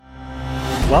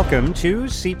Welcome to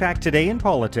CPAC Today in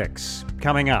Politics.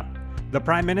 Coming up, the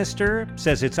Prime Minister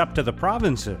says it's up to the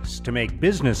provinces to make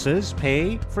businesses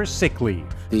pay for sick leave.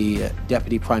 The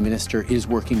Deputy Prime Minister is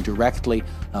working directly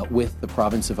with the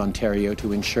province of Ontario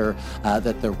to ensure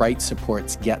that the right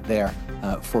supports get there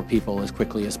for people as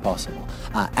quickly as possible.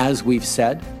 As we've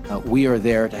said, we are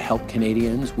there to help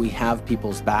Canadians. We have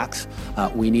people's backs.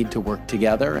 We need to work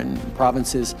together, and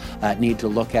provinces need to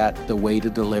look at the way to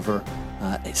deliver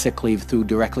sick leave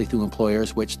directly through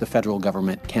employers, which the federal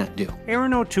government can't do.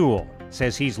 Aaron O'Toole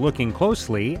says he's looking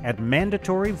closely at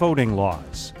mandatory voting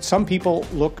laws. Some people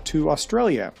look to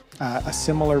Australia, a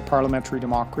similar parliamentary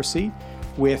democracy,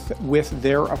 with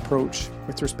their approach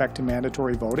with respect to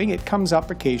mandatory voting. It comes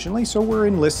up occasionally, so we're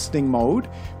in listening mode.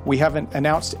 We haven't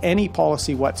announced any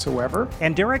policy whatsoever.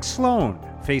 And Derek Sloan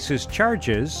faces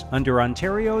charges under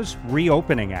Ontario's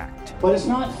Reopening Act. But it's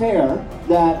not fair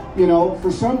that,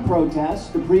 for some protests,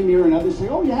 the Premier and others say,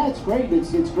 oh yeah, it's great,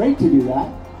 it's great to do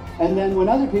that. And then when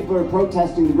other people are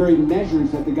protesting the very measures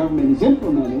that the government is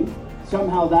implementing,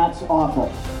 somehow that's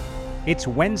awful. It's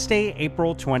Wednesday,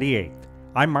 April 28th.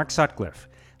 I'm Mark Sutcliffe.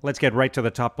 Let's get right to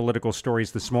the top political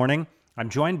stories this morning. I'm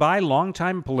joined by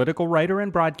longtime political writer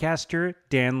and broadcaster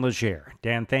Dan Legere.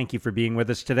 Dan, thank you for being with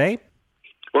us today.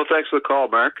 Well, thanks for the call,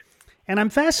 Mark. And I'm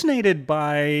fascinated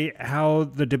by how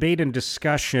the debate and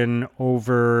discussion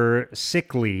over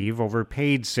sick leave, over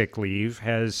paid sick leave,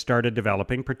 has started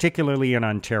developing, particularly in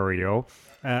Ontario.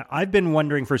 I've been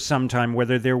wondering for some time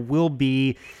whether there will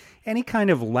be any kind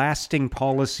of lasting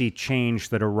policy change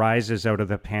that arises out of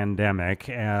the pandemic.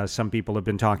 Some people have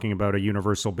been talking about a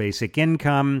universal basic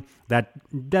income.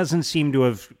 That doesn't seem to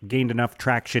have gained enough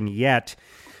traction yet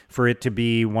for it to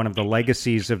be one of the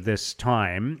legacies of this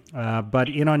time. But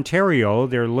in Ontario,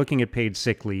 they're looking at paid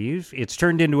sick leave. It's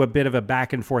turned into a bit of a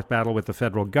back and forth battle with the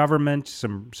federal government,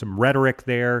 some rhetoric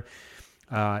there.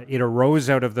 It arose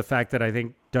out of the fact that I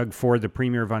think Doug Ford, the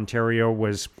Premier of Ontario,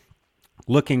 was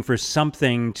looking for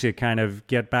something to kind of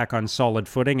get back on solid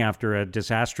footing after a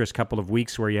disastrous couple of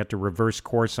weeks where he had to reverse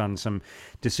course on some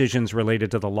decisions related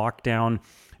to the lockdown.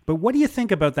 But what do you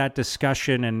think about that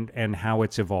discussion and how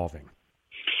it's evolving?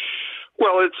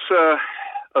 Well, it's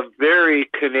a very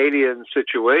Canadian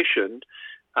situation.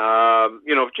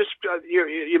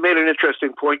 You made an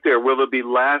interesting point there. Will there be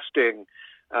lasting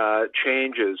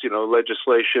changes,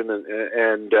 legislation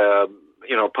and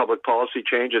public policy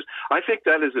changes? I think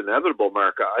that is inevitable,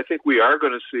 Mark. I think we are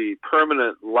going to see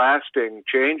permanent, lasting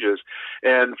changes.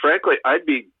 And frankly, I'd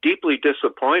be deeply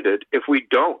disappointed if we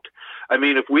don't. I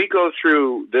mean, if we go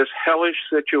through this hellish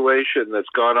situation that's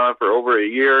gone on for over a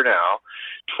year now,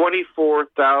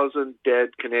 24,000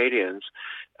 dead Canadians,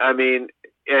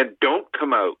 and don't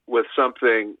come out with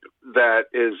something that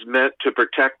is meant to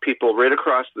protect people right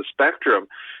across the spectrum,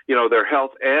 their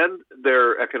health and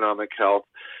their economic health,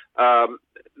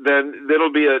 then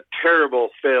it'll be a terrible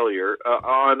failure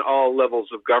on all levels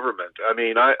of government.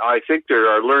 I think there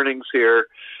are learnings here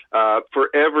for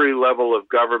every level of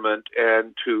government,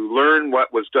 and to learn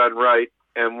what was done right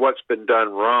and what's been done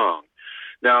wrong.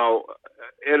 Now,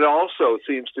 it also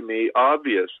seems to me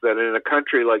obvious that in a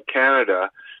country like Canada,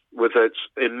 with its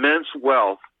immense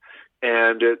wealth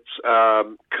and its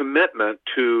commitment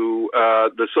to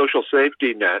the social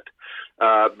safety net,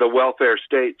 the welfare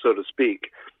state, so to speak,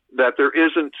 that there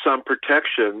isn't some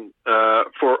protection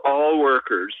for all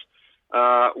workers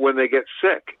when they get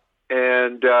sick.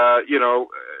 And,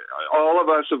 all of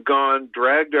us have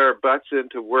dragged our butts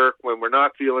into work when we're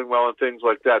not feeling well and things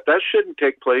like that. That shouldn't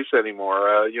take place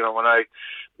anymore. When I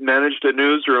managed a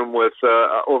newsroom with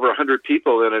over 100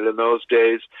 people in it in those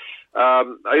days,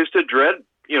 I used to dread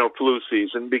flu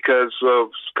season because of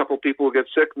a couple people would get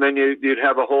sick, and then you'd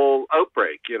have a whole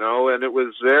outbreak, and it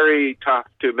was very tough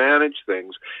to manage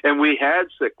things. And we had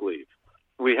sick leave.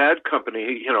 We had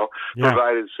company,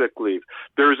 provided sick leave.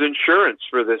 There's insurance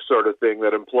for this sort of thing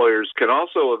that employers can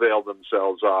also avail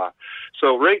themselves of.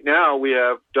 So right now we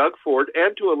have Doug Ford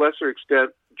and to a lesser extent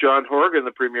John Horgan,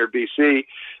 the Premier of BC,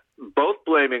 both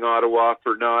blaming Ottawa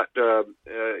for not,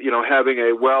 having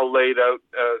a well laid out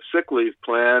sick leave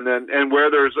plan, and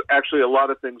where there's actually a lot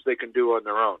of things they can do on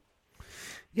their own.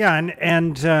 Yeah,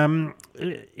 and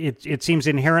it seems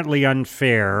inherently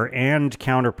unfair and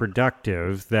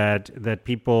counterproductive that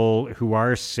people who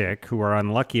are sick, who are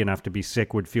unlucky enough to be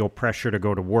sick, would feel pressure to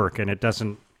go to work, and it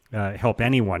doesn't help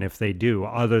anyone if they do,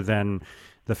 other than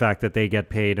the fact that they get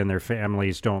paid and their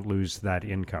families don't lose that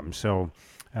income. So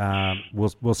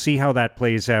we'll see how that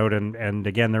plays out, and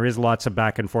again, there is lots of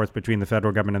back and forth between the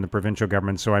federal government and the provincial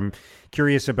government. So I'm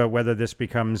curious about whether this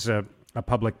becomes a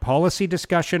public policy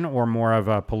discussion or more of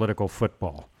a political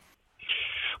football.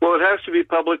 Well, it has to be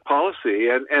public policy,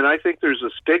 and I think there's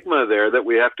a stigma there that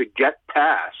we have to get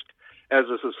past as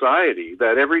a society,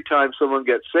 that every time someone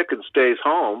gets sick and stays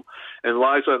home and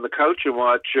lies on the couch and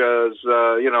watches,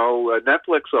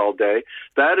 Netflix all day,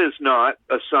 that is not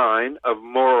a sign of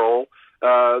moral,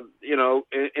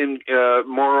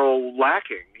 moral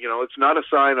lacking. It's not a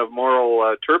sign of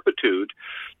moral turpitude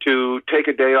to take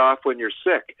a day off when you're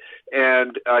sick.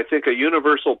 And I think a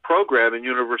universal program and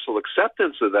universal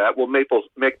acceptance of that will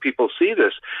make people see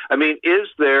this. I mean, is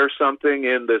there something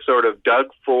in the sort of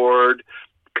Doug Ford,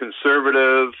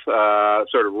 conservative,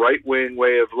 sort of right-wing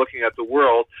way of looking at the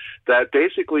world that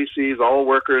basically sees all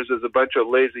workers as a bunch of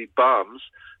lazy bums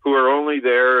who are only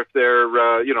there if they're,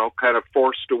 kind of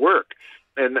forced to work?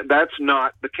 And that's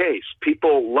not the case.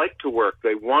 People like to work.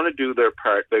 They want to do their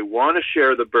part. They want to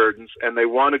share the burdens, and they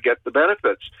want to get the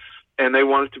benefits. And they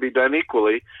want it to be done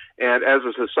equally. And as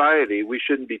a society, we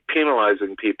shouldn't be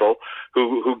penalizing people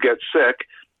who get sick,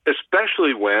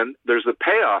 especially when there's a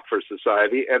payoff for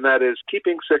society, and that is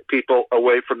keeping sick people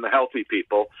away from the healthy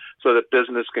people so that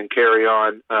business can carry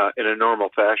on in a normal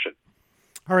fashion.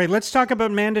 All right, let's talk about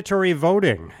mandatory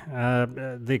voting.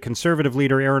 The Conservative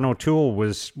leader, Erin O'Toole,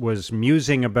 was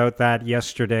musing about that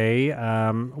yesterday.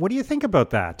 What do you think about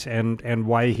that and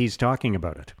why he's talking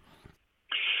about it?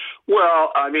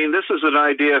 Well, I mean, this is an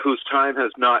idea whose time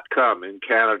has not come in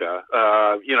Canada.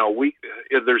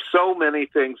 There's so many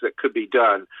things that could be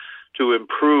done to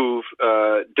improve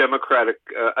democratic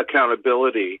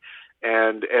accountability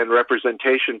and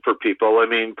representation for people. I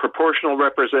mean, proportional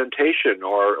representation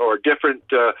or different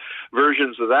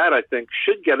versions of that, I think,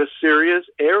 should get a serious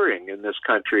airing in this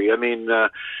country. I mean,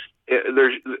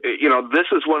 this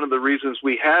is one of the reasons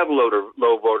we have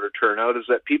low voter turnout, is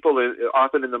that people,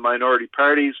 often in the minority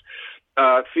parties,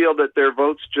 feel that their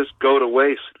votes just go to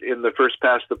waste in the first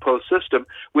past the post system,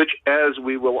 which, as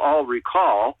we will all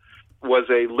recall, was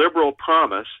a liberal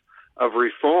promise of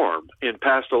reform in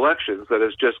past elections that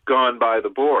has just gone by the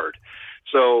board.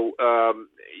 So,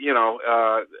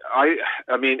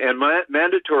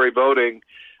 mandatory voting,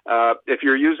 if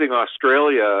you're using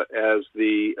Australia as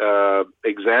the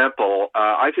example,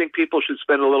 I think people should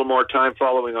spend a little more time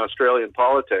following Australian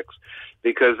politics,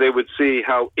 because they would see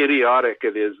how idiotic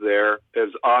it is there, as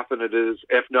often it is,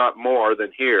 if not more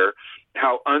than here,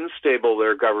 how unstable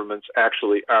their governments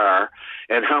actually are,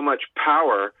 and how much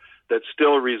power that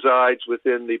still resides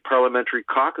within the parliamentary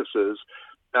caucuses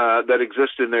that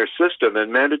exist in their system.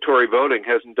 And mandatory voting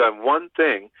hasn't done one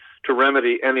thing to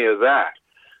remedy any of that.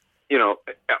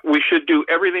 We should do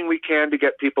everything we can to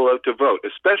get people out to vote,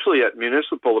 especially at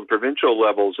municipal and provincial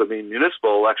levels. I mean,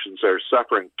 municipal elections are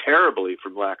suffering terribly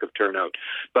from lack of turnout.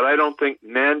 But I don't think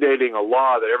mandating a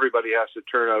law that everybody has to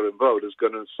turn out and vote is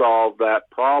going to solve that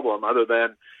problem, other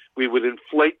than we would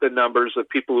inflate the numbers of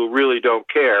people who really don't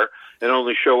care and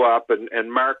only show up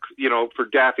and mark, for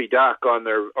Daffy Duck on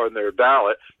their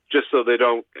ballot, just so they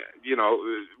don't,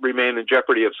 remain in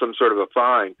jeopardy of some sort of a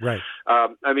fine. Right. I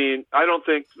don't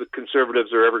think the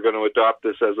Conservatives are ever going to adopt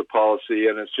this as a policy,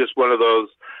 and it's just one of those,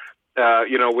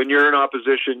 when you're in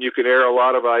opposition, you can air a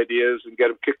lot of ideas and get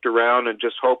them kicked around and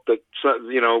just hope that,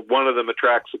 one of them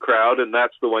attracts a crowd, and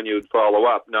that's the one you would follow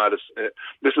up.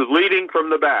 This is leading from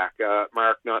the back,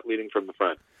 Mark, not leading from the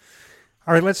front.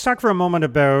 All right, let's talk for a moment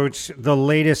about the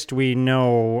latest we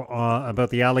know about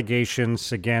the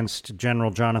allegations against General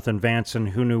Jonathan Vance and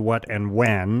who knew what and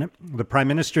when. The Prime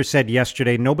Minister said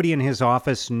yesterday nobody in his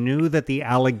office knew that the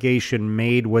allegation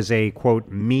made was a, quote,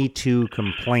 Me Too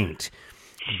complaint.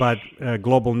 But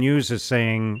Global News is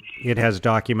saying it has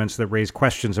documents that raise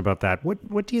questions about that.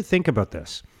 What do you think about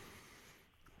this?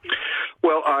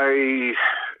 Well, the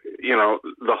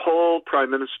whole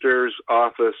Prime Minister's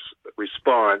office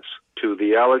response to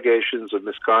the allegations of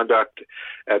misconduct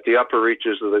at the upper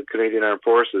reaches of the Canadian Armed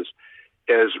Forces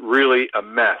is really a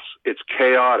mess. It's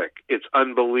chaotic. It's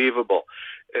unbelievable.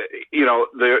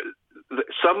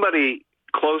 Somebody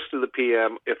close to the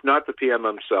PM, if not the PM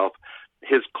himself,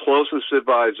 his closest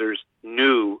advisors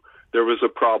knew there was a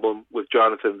problem with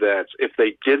Jonathan Vance. If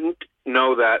they didn't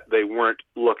know that, they weren't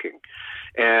looking.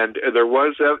 And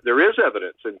there is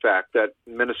evidence, in fact, that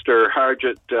Minister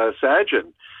Harjit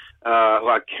Sajjan,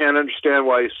 I can't understand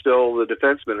why he's still the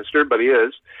defense minister, but he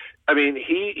is. I mean,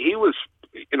 he was,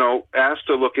 asked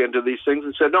to look into these things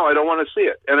and said, no, I don't want to see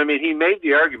it. And he made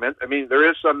the argument. There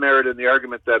is some merit in the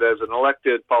argument that as an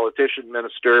elected politician,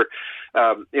 minister,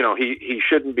 he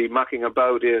shouldn't be mucking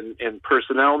about in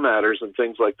personnel matters and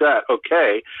things like that.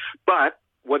 Okay. But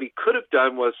what he could have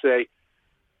done was say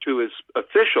to his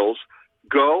officials,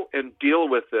 go and deal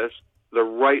with this the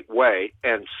right way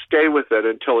and stay with it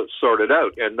until it's sorted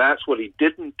out. And that's what he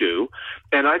didn't do.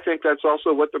 And I think that's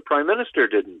also what the Prime Minister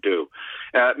didn't do.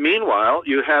 Meanwhile,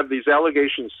 you have these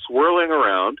allegations swirling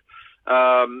around,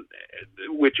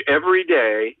 which every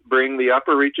day bring the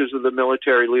upper reaches of the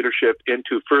military leadership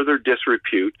into further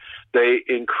disrepute. They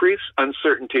increase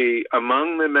uncertainty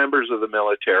among the members of the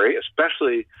military,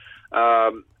 especially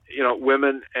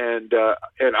women and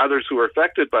others who are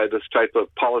affected by this type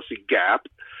of policy gap.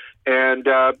 And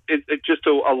it just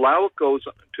to allow it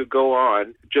to go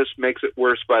on just makes it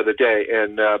worse by the day.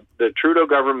 And the Trudeau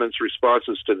government's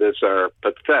responses to this are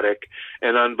pathetic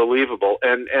and unbelievable.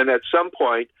 And at some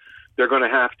point, they're going to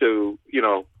have to,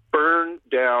 burn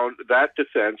down that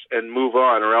defense and move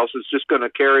on, or else it's just going to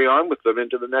carry on with them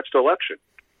into the next election.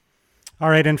 All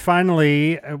right, and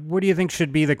finally, what do you think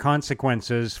should be the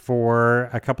consequences for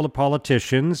a couple of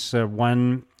politicians,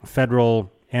 one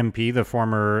federal MP, the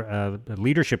former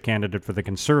leadership candidate for the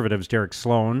Conservatives, Derek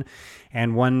Sloan,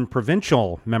 and one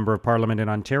provincial member of Parliament in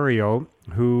Ontario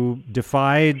who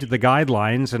defied the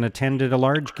guidelines and attended a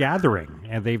large gathering,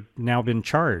 and they've now been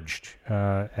charged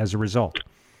as a result?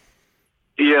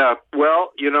 Yeah,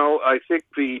 well, I think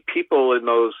the people in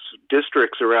those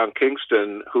districts around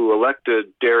Kingston who elected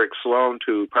Derek Sloan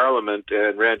to Parliament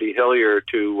and Randy Hillier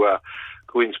to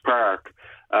Queen's Park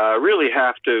really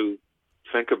have to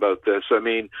think about this. I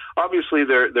mean, obviously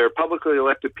they're publicly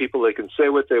elected people. They can say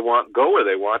what they want, go where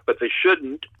they want, but they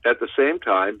shouldn't at the same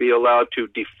time be allowed to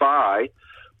defy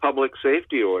public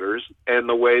safety orders and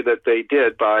the way that they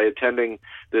did by attending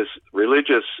this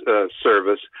religious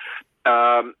service.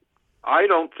 I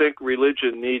don't think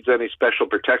religion needs any special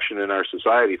protection in our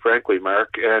society, frankly,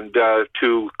 Mark. And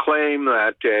to claim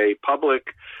that a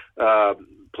public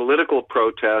political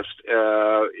protest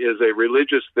is a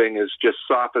religious thing is just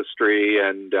sophistry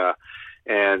and a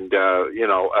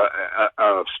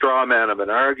straw man of an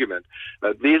argument.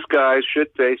 These guys should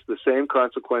face the same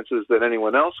consequences that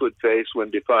anyone else would face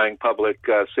when defying public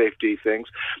safety things.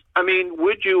 I mean,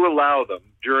 would you allow them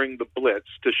during the Blitz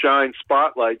to shine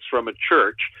spotlights from a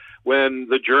church when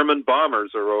the German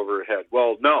bombers are overhead?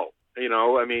 Well, no.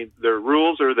 The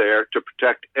rules are there to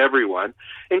protect everyone,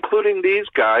 including these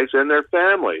guys and their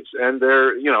families and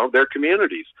their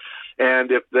communities.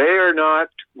 And if they are not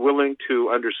willing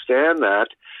to understand that,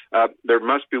 there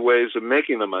must be ways of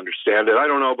making them understand it. I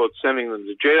don't know about sending them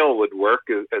to jail would work,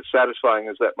 as satisfying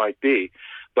as that might be.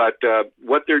 But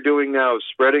what they're doing now is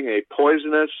spreading a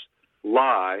poisonous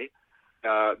lie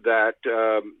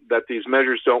that these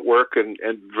measures don't work and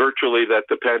virtually that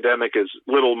the pandemic is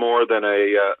little more than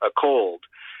a cold.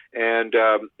 And,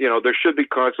 there should be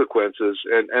consequences.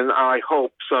 And I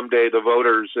hope someday the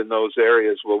voters in those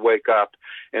areas will wake up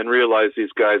and realize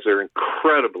these guys are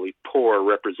incredibly poor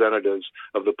representatives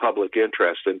of the public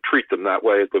interest and treat them that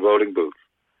way at the voting booth.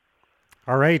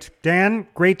 All right. Dan,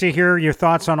 great to hear your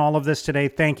thoughts on all of this today.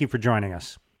 Thank you for joining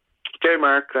us. Okay,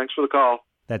 Mark. Thanks for the call.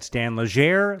 That's Dan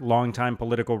Legere, longtime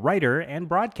political writer and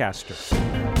broadcaster.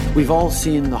 We've all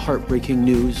seen the heartbreaking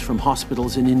news from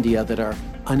hospitals in India that are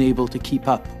unable to keep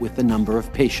up with the number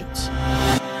of patients.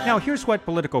 Now, here's what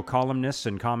political columnists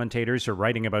and commentators are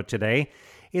writing about today.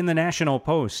 In the National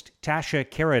Post, Tasha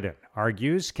Kheiriddin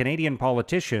argues Canadian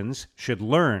politicians should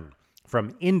learn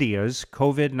from India's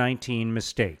COVID-19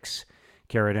 mistakes.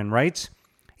 Kheiriddin writes,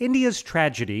 India's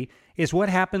tragedy is what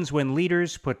happens when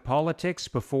leaders put politics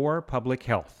before public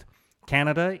health.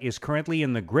 Canada is currently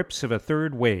in the grips of a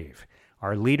third wave.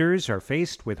 Our leaders are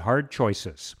faced with hard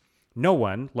choices. No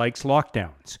one likes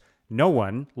lockdowns. No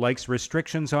one likes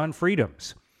restrictions on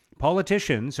freedoms.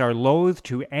 Politicians are loath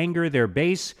to anger their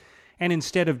base and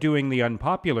instead of doing the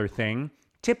unpopular thing,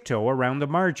 tiptoe around the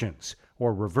margins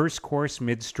or reverse course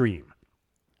midstream.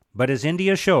 But as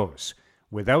India shows,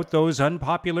 without those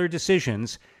unpopular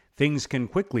decisions, things can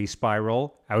quickly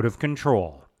spiral out of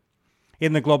control.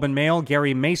 In the Globe and Mail,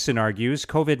 Gary Mason argues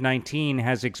COVID-19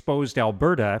 has exposed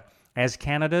Alberta as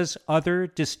Canada's other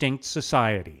distinct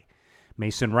society.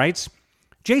 Mason writes,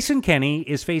 Jason Kenney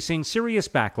is facing serious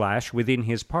backlash within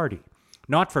his party,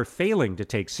 not for failing to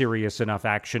take serious enough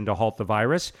action to halt the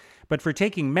virus, but for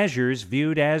taking measures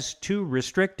viewed as too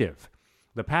restrictive.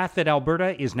 The path that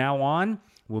Alberta is now on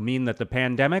will mean that the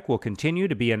pandemic will continue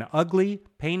to be an ugly,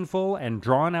 painful, and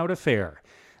drawn-out affair,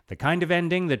 the kind of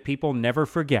ending that people never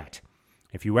forget.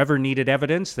 If you ever needed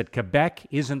evidence that Quebec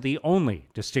isn't the only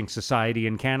distinct society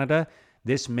in Canada,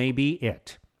 this may be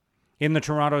it. In the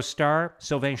Toronto Star,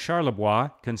 Sylvain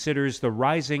Charlebois considers the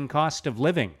rising cost of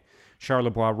living.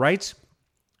 Charlebois writes,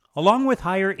 along with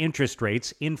higher interest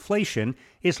rates, inflation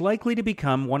is likely to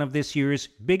become one of this year's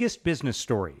biggest business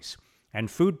stories,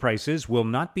 and food prices will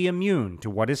not be immune to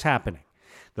what is happening.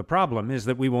 The problem is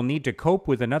that we will need to cope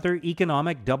with another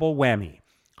economic double whammy: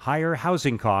 higher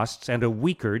housing costs and a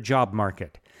weaker job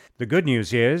market. The good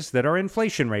news is that our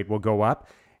inflation rate will go up,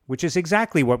 which is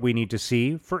exactly what we need to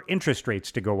see for interest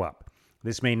rates to go up.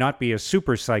 This may not be a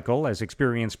super cycle as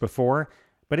experienced before,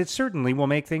 but it certainly will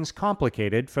make things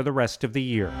complicated for the rest of the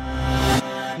year.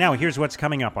 Now, here's what's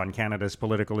coming up on Canada's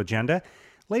political agenda.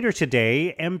 Later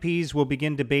today, MPs will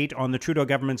begin debate on the Trudeau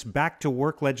government's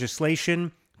back-to-work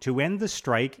legislation to end the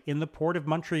strike in the Port of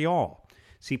Montreal.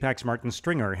 CPAC's Martin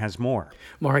Stringer has more.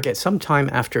 Mark, at some time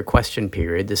after question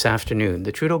period this afternoon,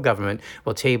 the Trudeau government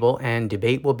will table and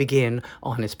debate will begin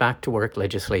on its back-to-work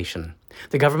legislation.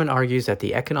 The government argues that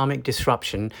the economic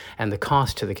disruption and the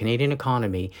cost to the Canadian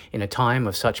economy in a time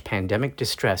of such pandemic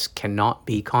distress cannot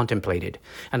be contemplated,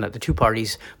 and that the two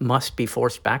parties must be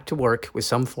forced back to work with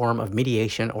some form of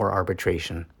mediation or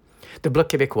arbitration. The Bloc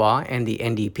Québécois and the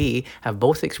NDP have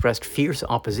both expressed fierce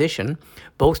opposition,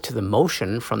 both to the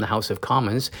motion from the House of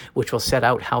Commons, which will set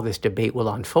out how this debate will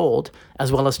unfold,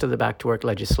 as well as to the back-to-work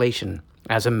legislation,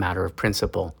 as a matter of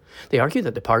principle. They argue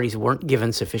that the parties weren't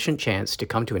given sufficient chance to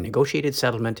come to a negotiated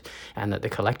settlement and that the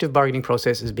collective bargaining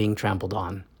process is being trampled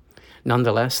on.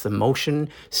 Nonetheless, the motion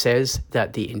says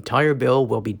that the entire bill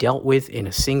will be dealt with in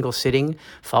a single sitting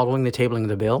following the tabling of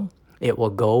the bill. It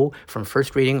will go from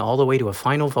first reading all the way to a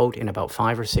final vote in about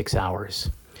 5 or 6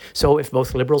 hours. So if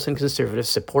both Liberals and Conservatives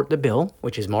support the bill,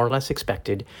 which is more or less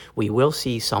expected, we will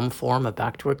see some form of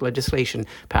back-to-work legislation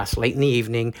passed late in the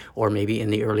evening or maybe in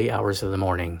the early hours of the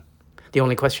morning. The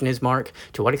only question is, Mark,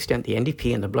 to what extent the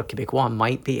NDP and the Bloc Québécois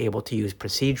might be able to use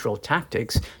procedural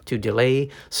tactics to delay,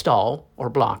 stall, or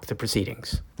block the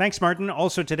proceedings. Thanks, Martin.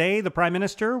 Also today, the Prime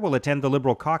Minister will attend the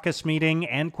Liberal caucus meeting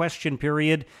and question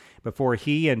period before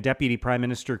he and Deputy Prime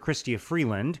Minister Chrystia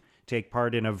Freeland take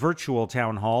part in a virtual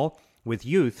town hall with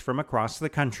youth from across the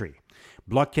country.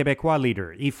 Bloc Québécois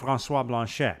leader Yves-François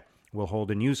Blanchet will hold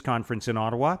a news conference in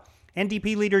Ottawa.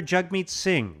 NDP leader Jagmeet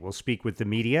Singh will speak with the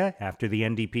media after the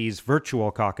NDP's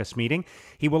virtual caucus meeting.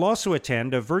 He will also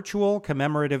attend a virtual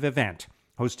commemorative event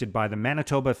hosted by the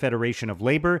Manitoba Federation of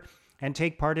Labour and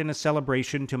take part in a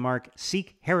celebration to mark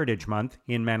Sikh Heritage Month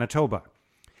in Manitoba.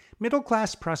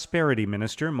 Middle-class Prosperity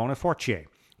Minister Mona Fortier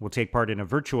will take part in a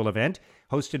virtual event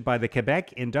hosted by the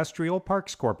Quebec Industrial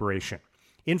Parks Corporation.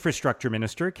 Infrastructure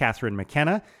Minister Catherine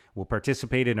McKenna will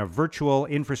participate in a virtual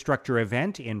infrastructure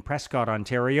event in Prescott,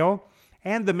 Ontario.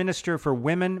 And the Minister for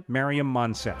Women, Mariam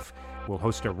Monsef, will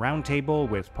host a roundtable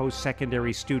with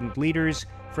post-secondary student leaders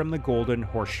from the Golden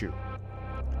Horseshoe.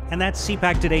 And that's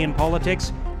CPAC Today in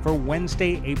Politics for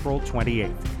Wednesday, April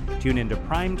 28th. Tune into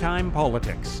Primetime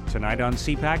Politics tonight on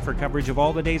CPAC for coverage of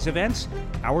all the day's events.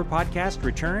 Our podcast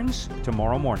returns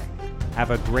tomorrow morning.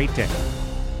 Have a great day.